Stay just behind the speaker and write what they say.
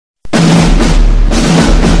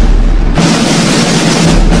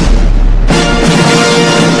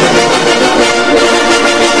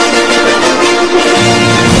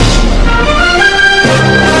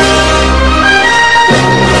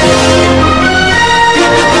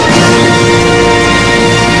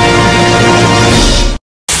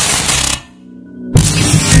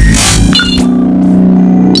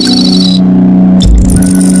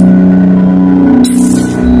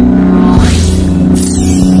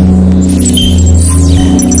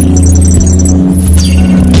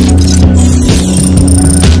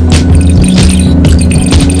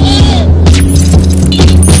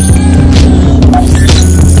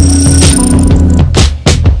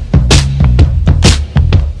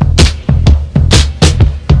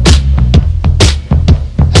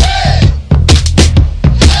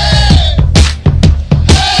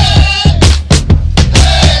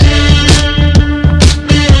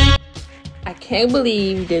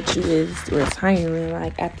believe that you is retiring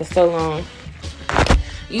like after so long.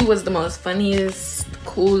 You was the most funniest,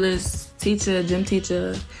 coolest teacher, gym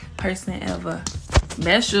teacher person ever.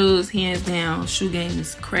 Best shoes, hands down. Shoe game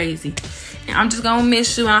is crazy. And I'm just gonna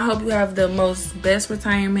miss you. I hope you have the most best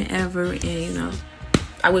retirement ever. And you know,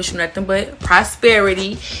 I wish you nothing but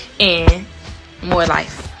prosperity and more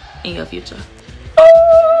life in your future.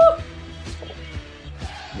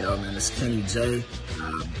 Yo, man, it's Kenny J.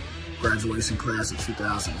 Graduation class of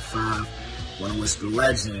 2005. Want to wish the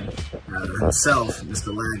legend himself, Mr.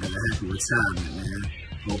 Lager, a happy retirement, man.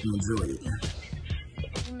 Hope you enjoy it.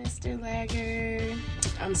 Mr. Lager,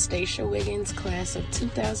 I'm Stacia Wiggins, class of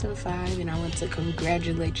 2005, and I want to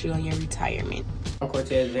congratulate you on your retirement. I'm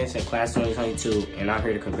Cortez Vincent, class 2022, and I'm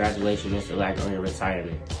here to congratulate you, Mr. Lager, on your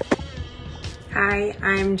retirement. Hi,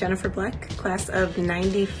 I'm Jennifer Bleck, class of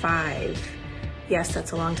 95. Yes,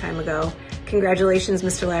 that's a long time ago. Congratulations,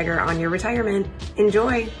 Mr. Lager, on your retirement.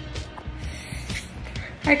 Enjoy.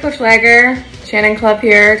 Hi, Coach Lager. Shannon Club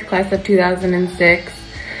here, class of 2006.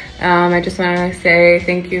 I just want to say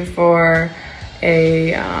thank you for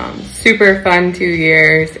a super fun 2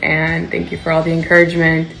 years, and thank you for all the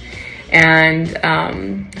encouragement, and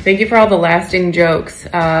thank you for all the lasting jokes,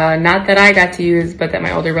 not that I got to use, but that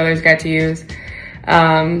my older brothers got to use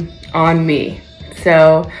on me.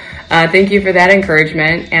 So thank you for that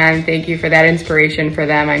encouragement, and thank you for that inspiration for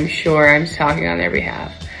them. I'm sure I'm talking on their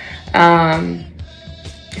behalf.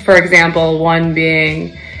 For example, one being,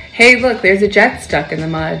 hey, look, there's a jet stuck in the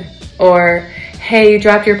mud. Or, hey, you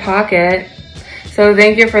dropped your pocket. So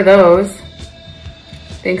thank you for those.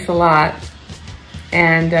 Thanks a lot.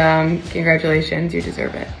 And congratulations, you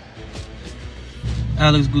deserve it.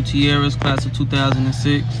 Alex Gutierrez, class of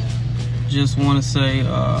 2006. Just want to say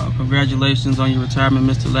congratulations on your retirement,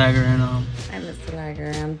 Mr. Lager. And I'm Mr.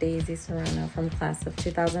 Lager. I'm Daisy Serrano from class of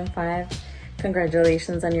 2005.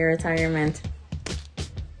 Congratulations on your retirement.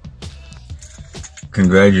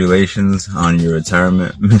 Congratulations on your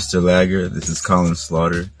retirement, Mr. Lager. This is Colin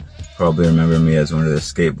Slaughter. Probably remember me as one of the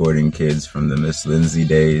skateboarding kids from the Miss Lindsay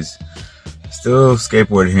days. Still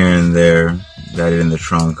skateboard here and there, got it in the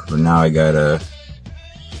trunk, but now I got a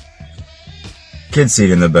kid seat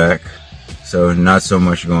in the back, so not so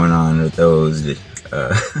much going on with those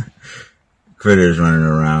critters running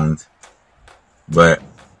around. But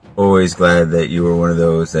always glad that you were one of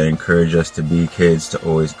those that encourage us to be kids, to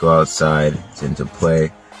always go outside and to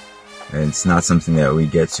play. And it's not something that we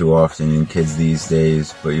get too often in kids these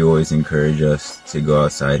days, but you always encourage us to go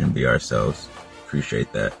outside and be ourselves.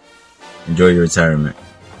 Appreciate that. Enjoy your retirement.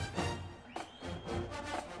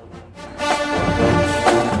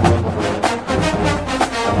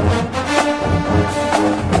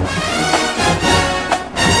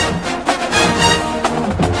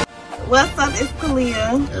 What's up, it's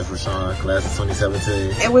Kalia. That's Rashawn, class of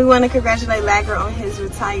 2017. And we want to congratulate Lager on his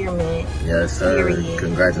retirement. Yes, sir. Period.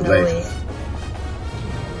 Congratulations.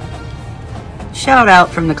 Shout out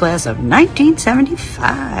from the class of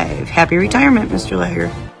 1975. Happy retirement, Mr.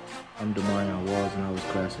 Lager. I'm Demarion Walls, and I was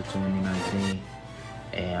class of 2019.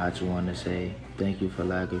 And I just want to say thank you for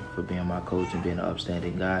Lager for being my coach and being an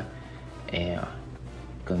upstanding guy. And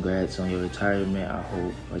congrats on your retirement. I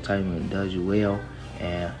hope retirement does you well.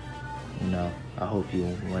 And you know, I hope you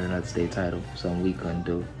win another state title, something we couldn't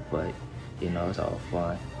do, but, you know, it's all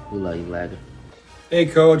fun. We love you, Lager. Hey,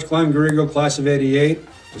 Coach, Clem Garrigo, class of 88.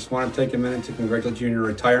 Just want to take a minute to congratulate you on your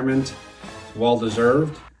retirement.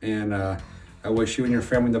 Well-deserved, and I wish you and your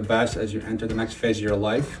family the best as you enter the next phase of your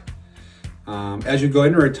life. As you go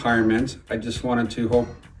into retirement, I just wanted to hope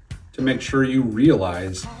to make sure you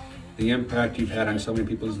realize the impact you've had on so many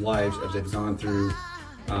people's lives as they've gone through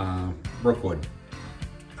Brookwood.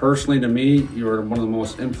 Personally, to me, you're one of the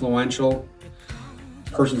most influential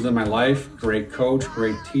persons in my life. Great coach,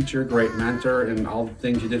 great teacher, great mentor, and all the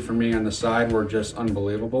things you did for me on the side were just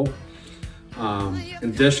unbelievable.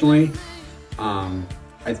 Additionally,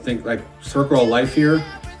 I think like circle of life here,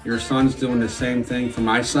 your son's doing the same thing for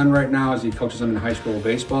my son right now as he coaches him in high school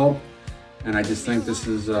baseball. And I just think this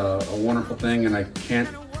is a wonderful thing, and I can't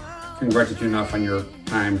congratulate you enough on your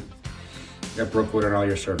time at Brookwood and all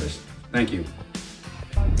your service. Thank you.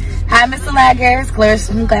 Hi, Mr. Lager. It's Claire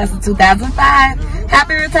from class of 2005.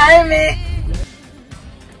 Happy retirement.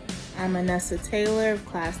 I'm Anessa Taylor of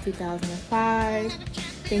class 2005.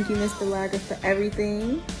 Thank you, Mr. Lager, for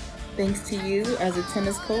everything. Thanks to you as a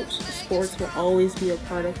tennis coach, sports will always be a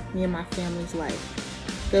part of me and my family's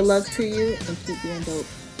life. Good luck to you and keep being dope.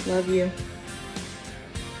 Love you.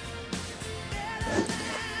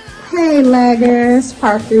 Hey Laggers,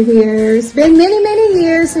 Parker here. It's been many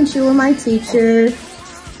years since you were my teacher.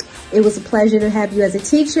 It was a pleasure to have you as a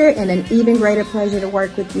teacher and an even greater pleasure to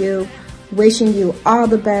work with you. Wishing you all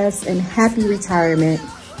the best and happy retirement.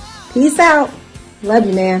 Peace out. Love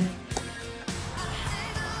you, man.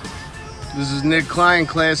 This is Nick Klein,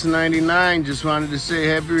 class of 99. Just wanted to say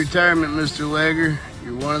happy retirement, Mr. Lager.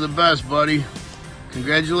 You're one of the best, buddy.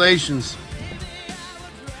 Congratulations.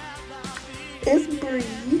 It's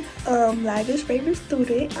Bree, Lager's favorite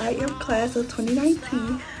student. I am class of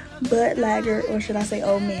 2019, but Lager, or should I say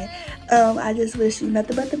old man, I just wish you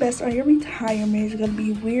nothing but the best on your retirement. It's going to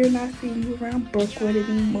be weird not seeing you around Brookwood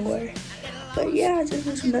anymore. But yeah, I just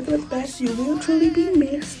wish you nothing but the best. You will truly be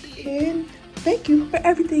missed, and thank you for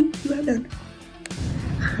everything you have done.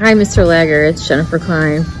 Hi, Mr. Lager. It's Jennifer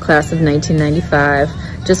Klein, class of 1995.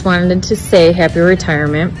 Just wanted to say happy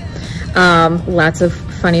retirement. Lots of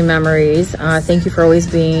funny memories. Thank you for always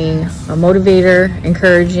being a motivator,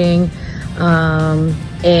 encouraging,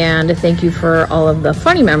 and thank you for all of the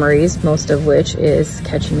funny memories, most of which is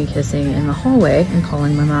catching me kissing in the hallway and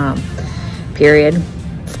calling my mom, period.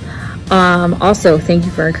 Also, thank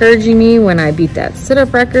you for encouraging me when I beat that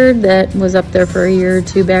sit-up record that was up there for a year or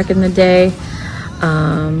two back in the day.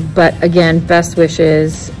 But again, best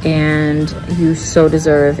wishes, and you so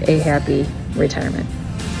deserve a happy retirement.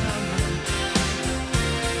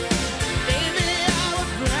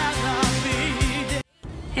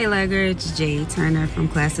 Hey Lager, it's Jay Turner from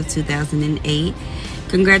class of 2008.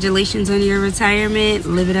 Congratulations on your retirement.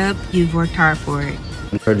 Live it up. You've worked hard for it.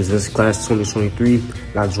 This is class 2023,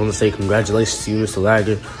 and I just want to say congratulations to you, Mr.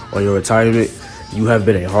 Lager, on your retirement. You have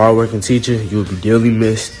been a hard-working teacher. You will be dearly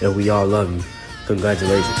missed, and we all love you.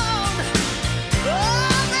 Congratulations.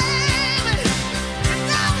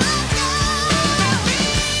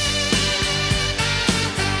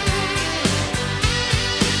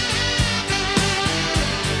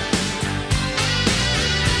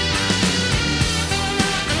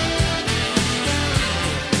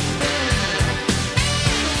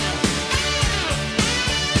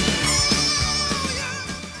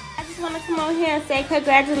 Come on here and say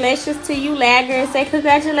congratulations to you, Lager. Say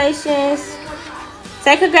congratulations.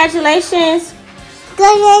 Say congratulations.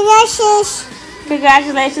 Congratulations.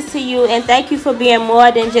 Congratulations to you, and thank you for being more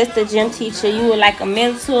than just a gym teacher. You were like a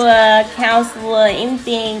mentor, counselor,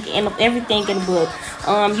 anything and everything in the book.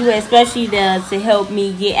 You were especially there to help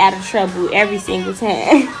me get out of trouble every single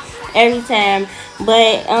time. Every time.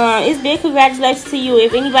 But it's big congratulations to you.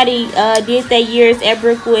 If anybody did their years at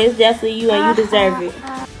Brookwood, it's definitely you, and you deserve it.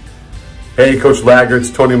 Hey, Coach Lager, it's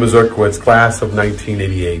Tony Mazurkowitz, class of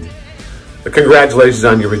 1988. Congratulations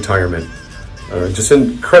on your retirement. Just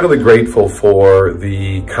incredibly grateful for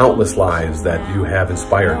the countless lives that you have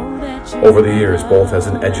inspired over the years, both as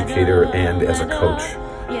an educator and as a coach.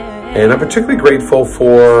 And I'm particularly grateful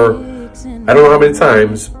for, I don't know how many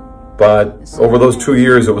times, but over those 2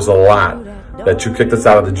 years, it was a lot that you kicked us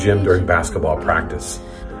out of the gym during basketball practice.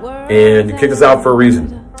 And you kicked us out for a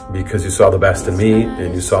reason. Because you saw the best in me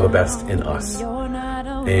and you saw the best in us.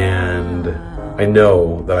 And I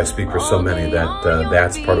know that I speak for so many that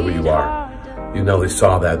that's part of who you are. You not only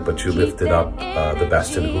saw that, but you lifted up the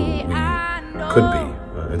best in who we could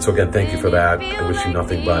be. And so again, thank you for that. I wish you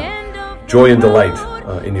nothing but joy and delight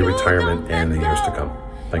in your retirement and the years to come.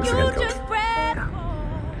 Thanks again, Coach.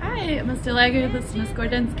 Hi, Mr. Lager, this is Ms.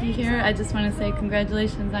 Gordensky here. I just want to say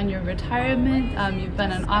congratulations on your retirement. You've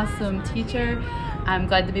been an awesome teacher. I'm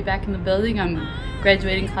glad to be back in the building. I'm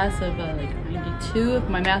graduating class of like 92, if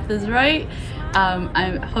my math is right.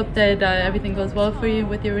 I hope that everything goes well for you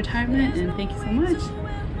with your retirement, and thank you so much.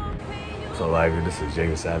 So Lager, this is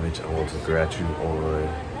James Savage. I want to congratulate you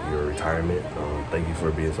on your retirement. Thank you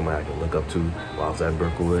for being somebody I can look up to while I was at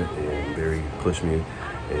Brookwood and very pushed me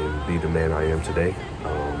and be the man I am today.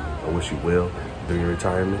 I wish you well during your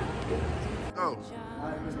retirement. Oh.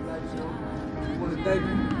 Thank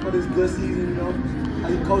you for this good season, you know, how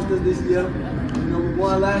you coached us this year. You know, we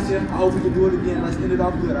won last year. I hope we can do it again. Let's end it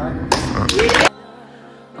off good, all right?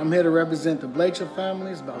 I'm here to represent the Blacher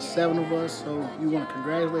family. It's about 7 of us, so we want to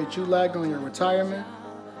congratulate you, Lager, on your retirement.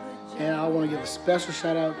 And I want to give a special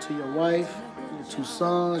shout out to your wife, your 2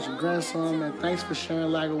 sons, your grandson, man. Thanks for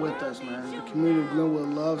sharing Lager with us, man. The community of Glenwood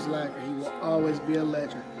loves Lager. He will always be a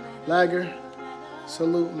legend. Lager,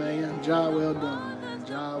 salute, man. Job well done, man.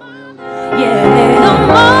 Job well done. Yeah.